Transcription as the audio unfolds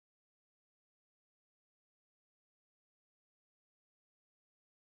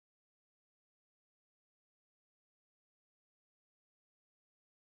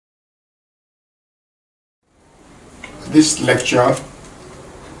This lecture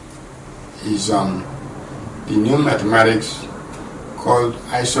is on the new mathematics called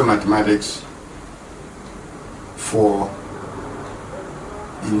Isomathematics for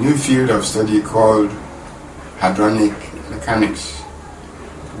the new field of study called Hadronic mechanics,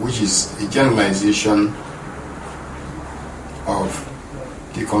 which is a generalization of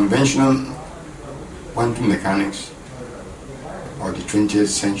the conventional quantum mechanics of the 20th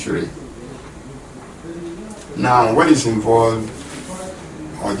century. Now, what is involved,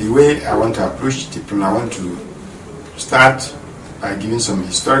 or the way I want to approach the problem, I want to start by giving some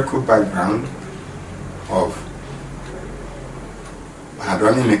historical background of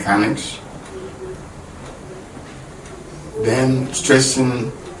hadronic mechanics, then stressing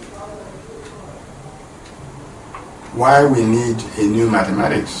why we need a new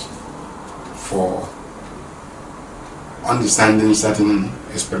mathematics for understanding certain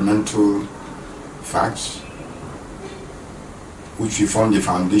experimental facts, which will form the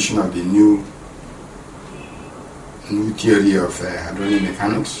foundation of the new theory of hadronic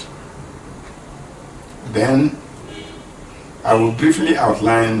mechanics. Then I will briefly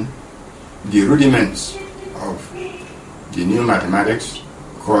outline the rudiments of the new mathematics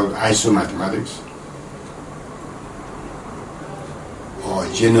called isomathematics or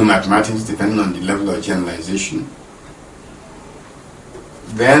genomathematics, depending on the level of generalization.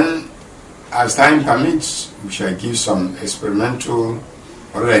 Then, as time permits, we shall give some experimental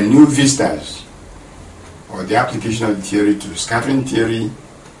or new vistas or the application of the theory to scattering theory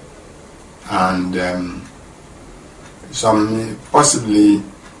and some possibly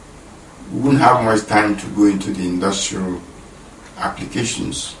we won't have much time to go into the industrial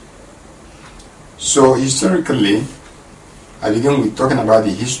applications. So historically, I begin with talking about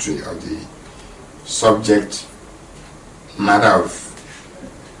the history of the subject matter of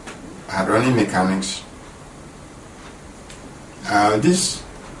hadronic mechanics. This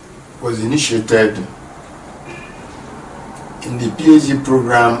was initiated in the PhD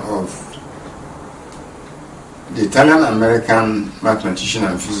program of the Italian-American mathematician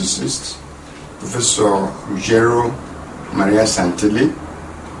and physicist, Professor Ruggero Santilli,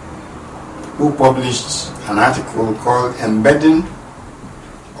 who published an article called Embedding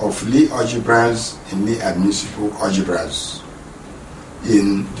of Lie algebras in Lie admissible algebras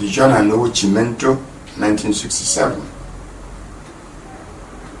in the journal Novecimento, 1967.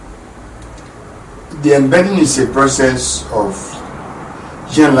 The embedding is a process of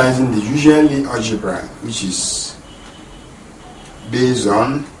generalizing the usual Lie algebra, which is based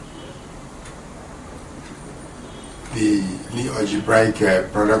on the Lie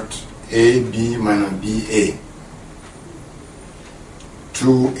algebraic product AB minus BA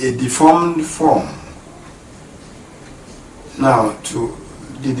to a deformed form. Now,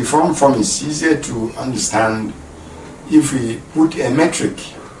 the deformed form is easier to understand if we put a metric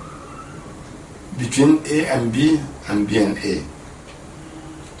between A and B and B and A,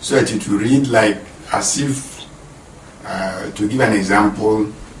 so that it will read like as if, to give an example,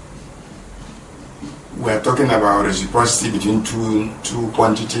 we are talking about reciprocity between two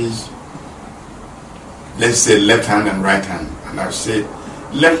quantities, let's say left hand and right hand, and I'll say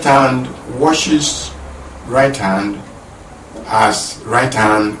left hand washes right hand as right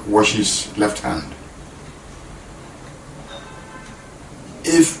hand washes left hand.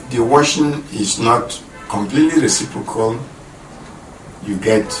 If the washing is not completely reciprocal, you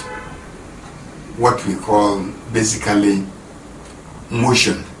get what we call basically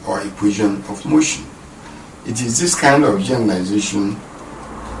motion or equation of motion. It is this kind of generalization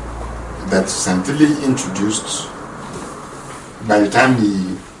that Santilli introduced by the time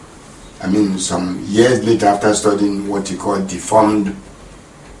some years later, after studying what he called deformed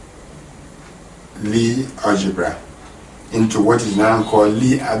Lie algebra, into what is now called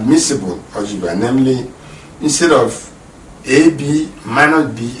Lie admissible algebra. Namely, instead of AB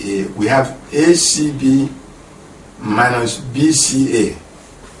minus BA, we have ACB minus BCA,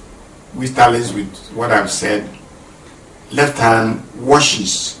 which tallies with what I've said. Left hand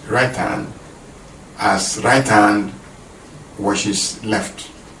washes right hand as right hand washes left.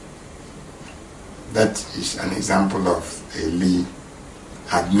 That is an example of a Lie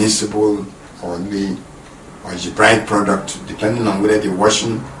admissible or Lie algebraic product, depending on whether the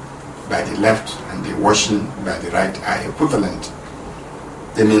washing by the left and the washing by the right are equivalent.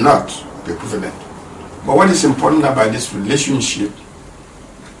 They may not be equivalent. But what is important about this relationship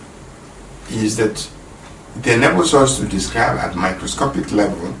is that it enables us to describe at microscopic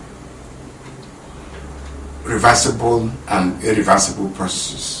level reversible and irreversible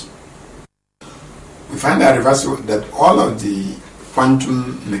processes. We find that all of the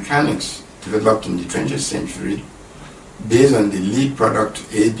quantum mechanics developed in the 20th century based on the Lie product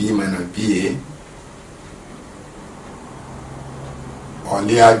AB minus BA, or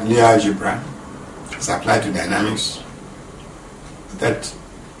Lie algebra as applied to dynamics, that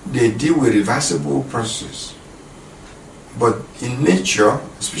they deal with reversible processes. But in nature,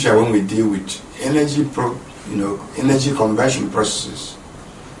 especially when we deal with energy conversion processes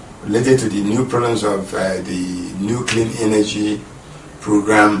related to the new problems of the new clean energy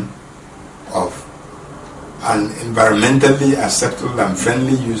program, of an environmentally acceptable and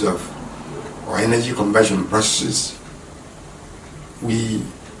friendly use of or energy conversion processes, we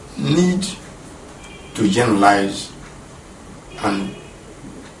need to generalize and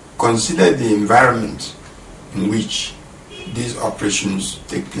consider the environment in which these operations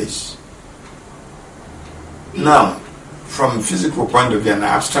take place. Now, from a physical point of view and an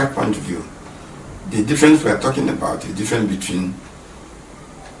abstract point of view, the difference we are talking about is different between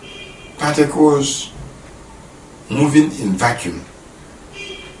particles moving in vacuum,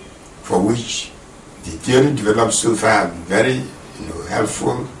 for which the theory developed so far very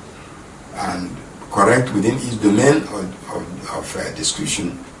helpful and correct within its domain of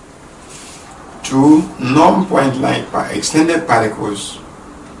description, to non-point-like extended particles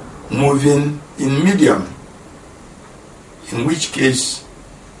moving in medium, in which case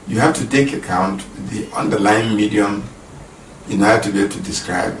you have to take account the underlying medium in order to be able to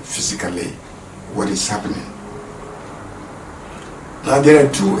describe physically what is happening. Now, there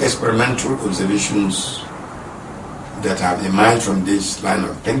are two experimental observations that have emerged from this line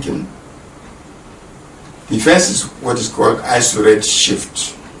of thinking. The first is what is called iso-red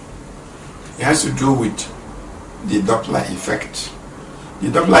shift. It has to do with the Doppler effect. The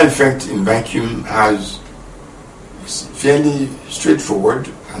Doppler effect in vacuum is fairly straightforward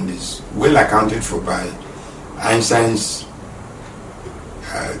and is well accounted for by Einstein's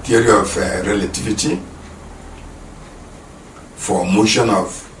theory of relativity for motion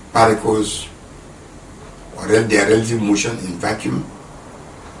of particles or their relative motion in vacuum.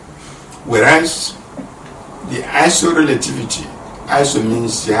 Whereas the iso-relativity, iso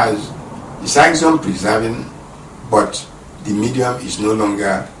means it's axiom preserving, but the medium is no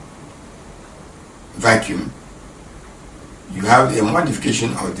longer vacuum. You have a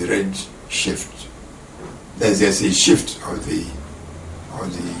modification of the red shift. There's a shift of the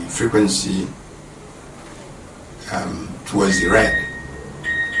frequency towards the red.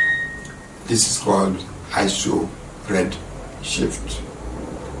 This is called iso-red shift.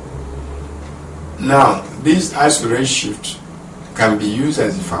 Now, this iso-red shift can be used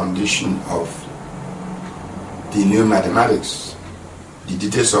as the foundation of the new mathematics, the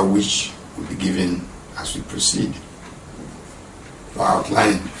details of which will be given as we proceed or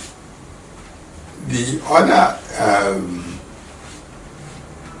outline. The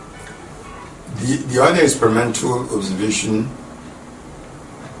other experimental observation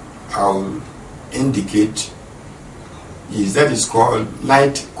I'll indicate is that it's called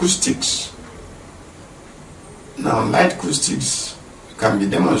light acoustics. Now, light acoustics can be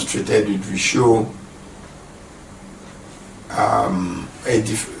demonstrated if we show a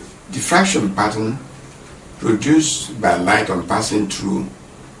diffraction pattern produced by light on passing through,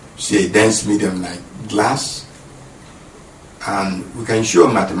 say, a dense medium like glass, and we can show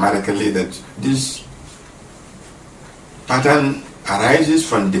mathematically that this pattern arises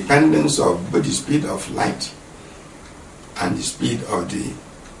from dependence of both the speed of light and the speed of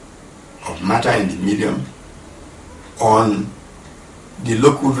matter in the medium on the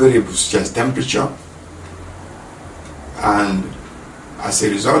local variables such as temperature, and as a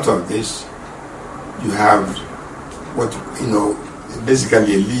result of this you have what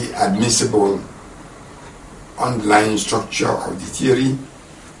basically a Lie admissible underlying structure of the theory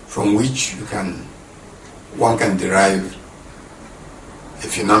from which one can derive a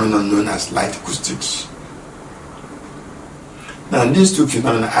phenomenon known as light acoustics. Now, these two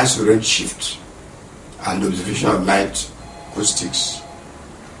phenomena, iso-red shift and observation of light acoustics,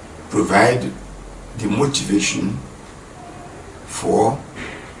 provide the motivation for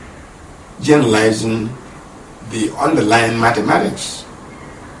generalizing the underlying mathematics.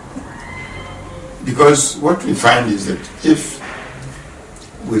 Because what we find is that if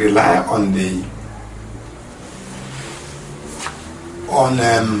we rely on the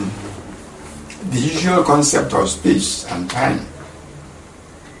usual concept of space and time,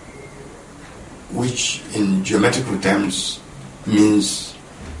 which in geometrical terms means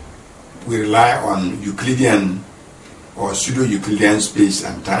we rely on Euclidean or pseudo-Euclidean space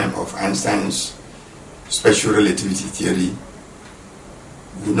and time of Einstein's special relativity theory,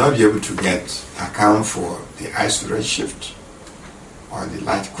 we will not be able to account for the iso-red shift or the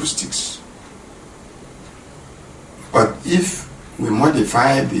light acoustics. But if we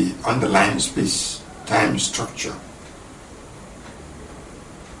modify the underlying space-time structure,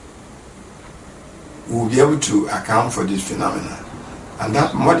 we'll be able to account for this phenomena. And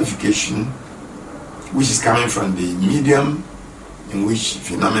that modification, which is coming from the medium in which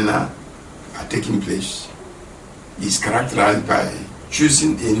phenomena are taking place, is characterized by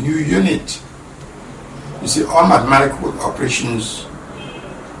choosing a new unit. You see, all mathematical operations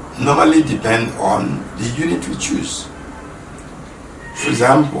normally depend on the unit we choose. For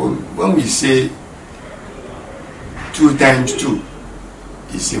example, when we say 2 times 2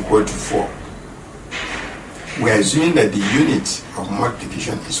 is equal to 4, we are assuming that the unit of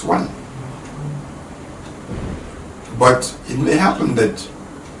multiplication is 1. But it may happen that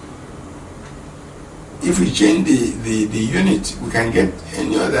if we change the unit, we can get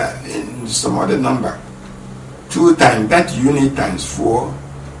some other number. 2 times that unit times 4,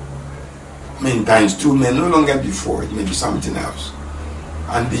 times 2 may no longer be 4, it may be something else.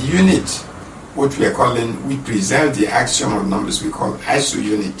 And the unit, what we are calling, we preserve the axiom of numbers we call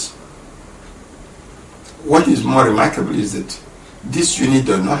iso-unit. What is more remarkable is that this unit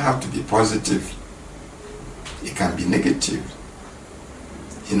does not have to be positive. It can be negative.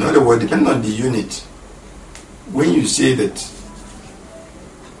 In other words, depending on the unit, when you say that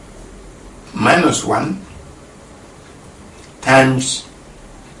 -1 times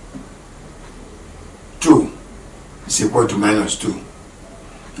 2 is equal to -2,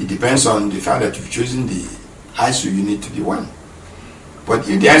 it depends on the fact that you've chosen the iso unit to be 1. But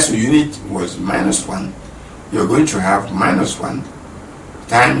if the iso unit was -1, you're going to have -1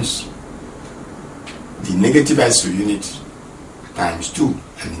 times the negative iso unit times 2,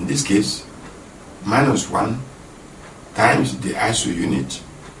 and in this case -1 times the iso unit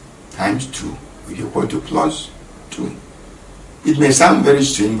times 2 will equal to +2. It may sound very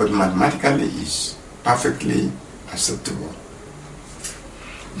strange, but mathematically is perfectly acceptable.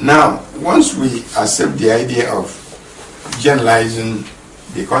 Now, once we accept the idea of generalizing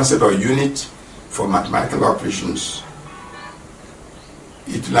the concept of unit for mathematical operations,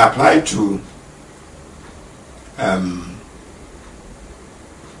 it will apply to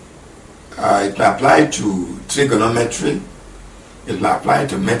trigonometry, it will apply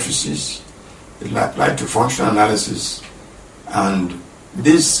to matrices, it will apply to functional analysis, and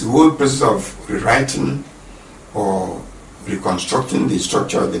this whole process of rewriting or reconstructing the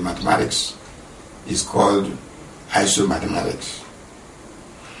structure of the mathematics is called isomathematics.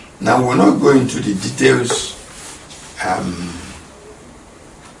 Now, we're not going into the details,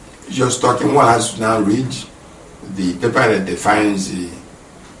 just talking. One has to now read the paper that defines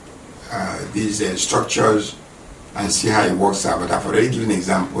these structures and see how it works out. But I've already given an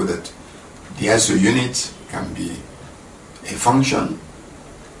example that the iso unit can be a function,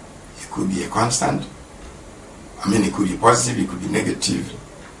 it could be a constant, it could be positive, it could be negative,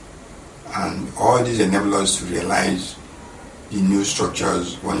 and all these enable us to realize the new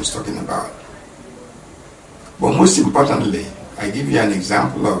structures one is talking about. But most importantly, I give you an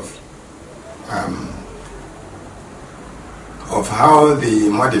example of how the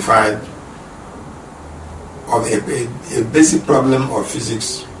modified of a basic problem of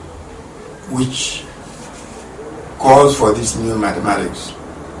physics which calls for this new mathematics.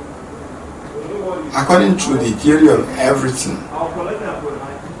 According to the theory of everything,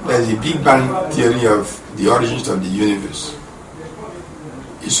 there's a Big Bang theory of the origins of the universe.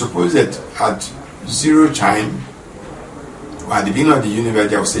 It's supposed that at 0 time, or at the beginning of the universe,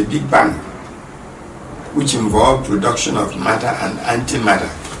 there was a Big Bang, which involved production of matter and antimatter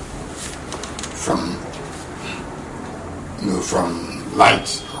from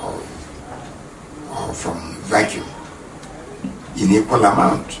light or from vacuum in equal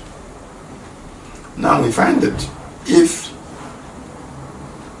amount. Now we find that if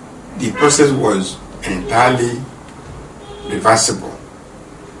the process was entirely reversible,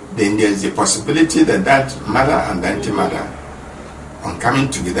 then there is a possibility that matter and antimatter, on coming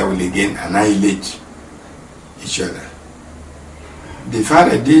together, will again annihilate each other. The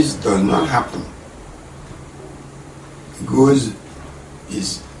fact that this does not happen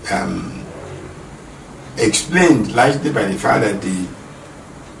is explained largely by the fact that the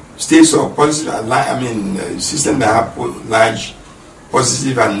states of positive, systems that have large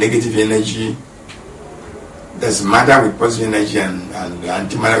positive and negative energy, there's matter with positive energy and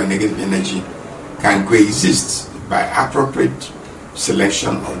antimatter with negative energy, can coexist by appropriate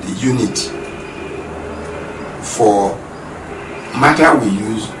selection of the unit. For matter we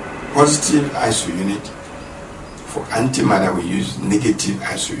use positive iso unit, for antimatter we use negative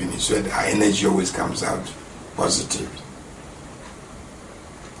iso unit, so that our energy always comes out positive.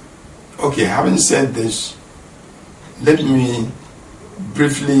 Okay, having said this, let me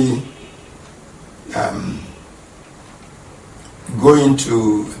briefly go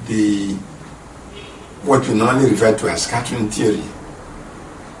into what we normally refer to as scattering theory.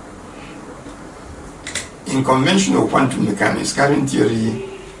 In conventional quantum mechanics, scattering theory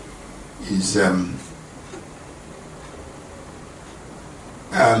is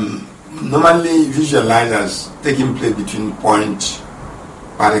normally visualized as taking place between point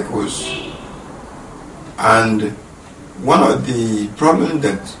particles, and one of the problems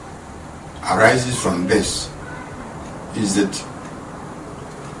that arises from this is that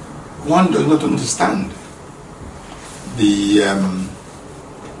one does not understand the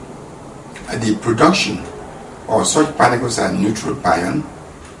production of such particles as neutral pion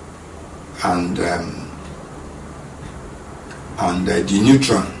and the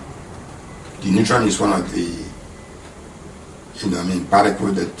neutron. The neutron is one of the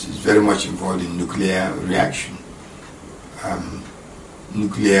particles that is very much involved in nuclear reaction,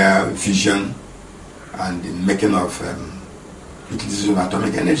 nuclear fission, and the making of utilization of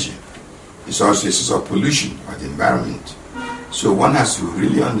atomic energy. It's also a source of pollution of the environment. So one has to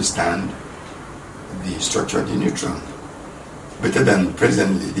really understand the structure of the neutron better than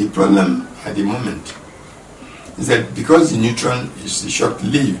presently. The problem at the moment is that because the neutron is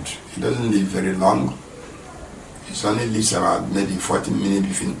short-lived, it doesn't live very long. It only lives about maybe 40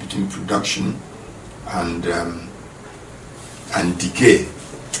 minutes between production and decay.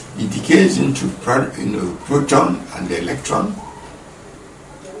 It decays into proton and the electron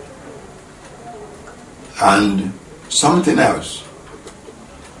and something else.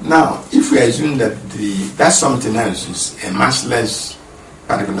 Now, if we assume that that something else is a massless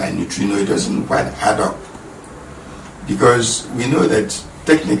particle like neutrino, it doesn't quite add up, because we know that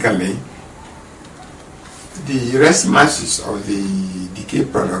technically the rest masses of the decay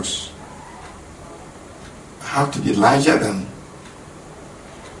products have to be larger than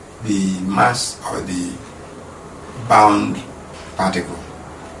the mass of the bound particle,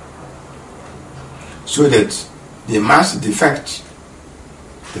 so that the mass defect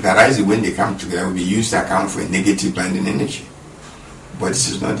that arises when they come together will be used to account for a negative binding energy. But this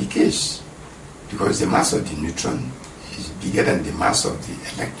is not the case, because the mass of the neutron is bigger than the mass of the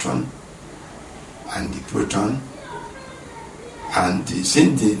electron and the proton. And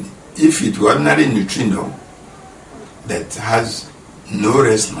if it were ordinary neutrino that has no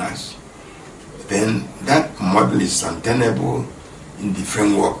rest mass, then that model is untenable in the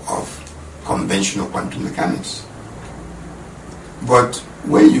framework of conventional quantum mechanics. But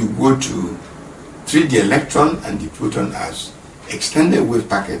when you go to treat the electron and the proton as extended wave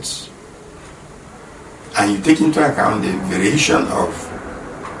packets, and you take into account the variation of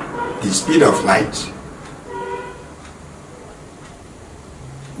the speed of light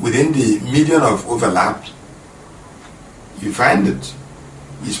within the median of overlap, you find that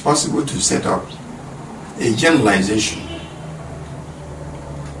it's possible to set up a generalization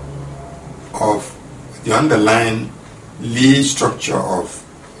of the underlying Lie structure of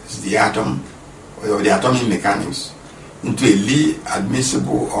the atom or the atomic mechanics into a Lie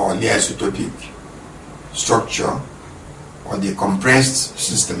admissible or Lie isotopic structure, or the compressed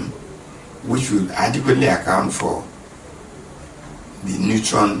system, which will adequately account for the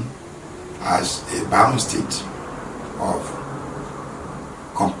neutron as a bound state of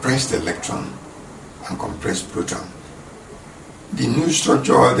compressed electron and compressed proton. The new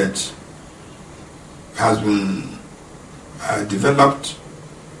structure that has been developed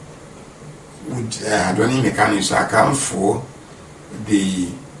with hadronic mechanics to account for the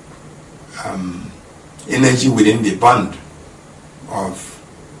energy within the bond of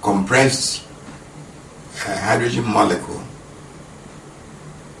compressed hydrogen molecule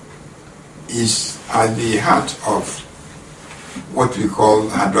is at the heart of what we call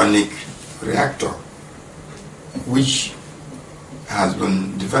hadronic reactor, which has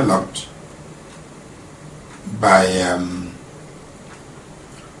been developed by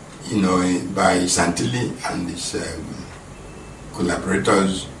by Santilli and his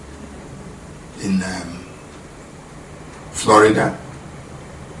collaborators in Florida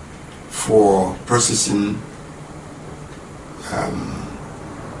for processing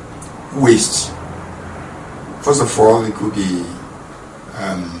waste. First of all, it could be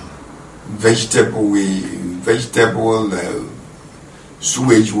vegetable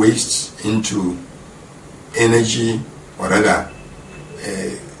sewage waste into energy, or rather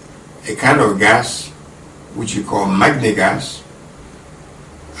a kind of gas which we call magnet gas,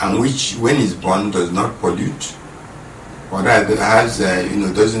 and which when it's burned does not pollute, or rather has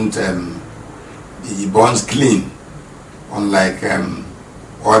doesn't it burns clean, unlike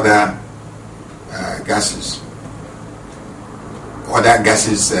other gases. other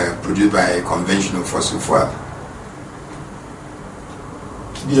gases produced by conventional fossil fuel.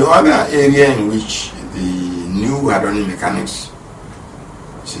 The other area in which the new hadronic mechanics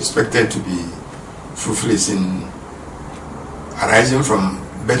is expected to be fruitful is in arising from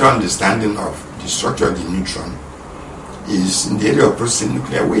better understanding of the structure of the neutron, is in the area of processing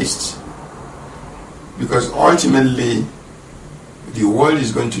nuclear waste. Because ultimately, the world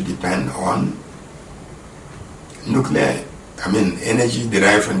is going to depend on nuclear, energy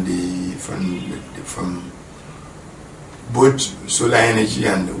derived from both solar energy,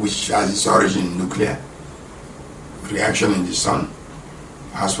 and which has its origin in nuclear reaction in the sun,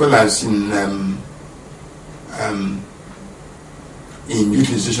 as well as in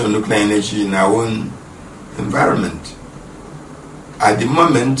utilization of nuclear energy in our own environment. At the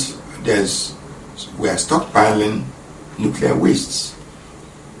moment, we are stockpiling nuclear wastes,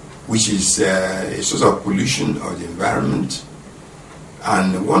 which is a source of pollution of the environment.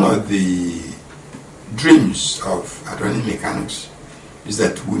 And one of the dreams of hadronic mechanics is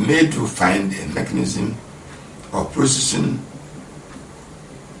that we may to find a mechanism of processing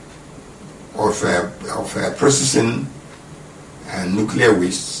nuclear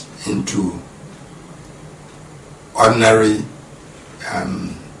waste into ordinary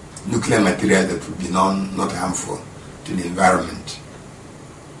nuclear material that would be not harmful to the environment.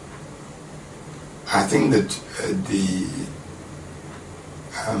 I think that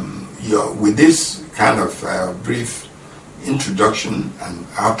with this kind of brief introduction and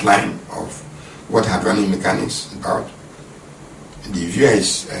outline of what hadronic mechanics is about, the viewer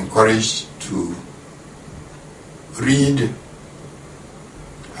is encouraged to read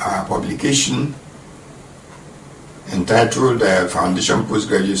our publication entitled Foundation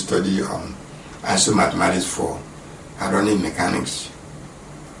Postgraduate Study on Isomathematics for Hadronic Mechanics,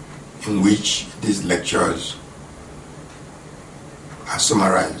 in which these lectures are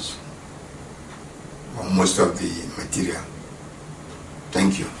summarized on most of the material.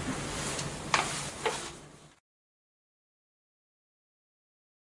 Thank you.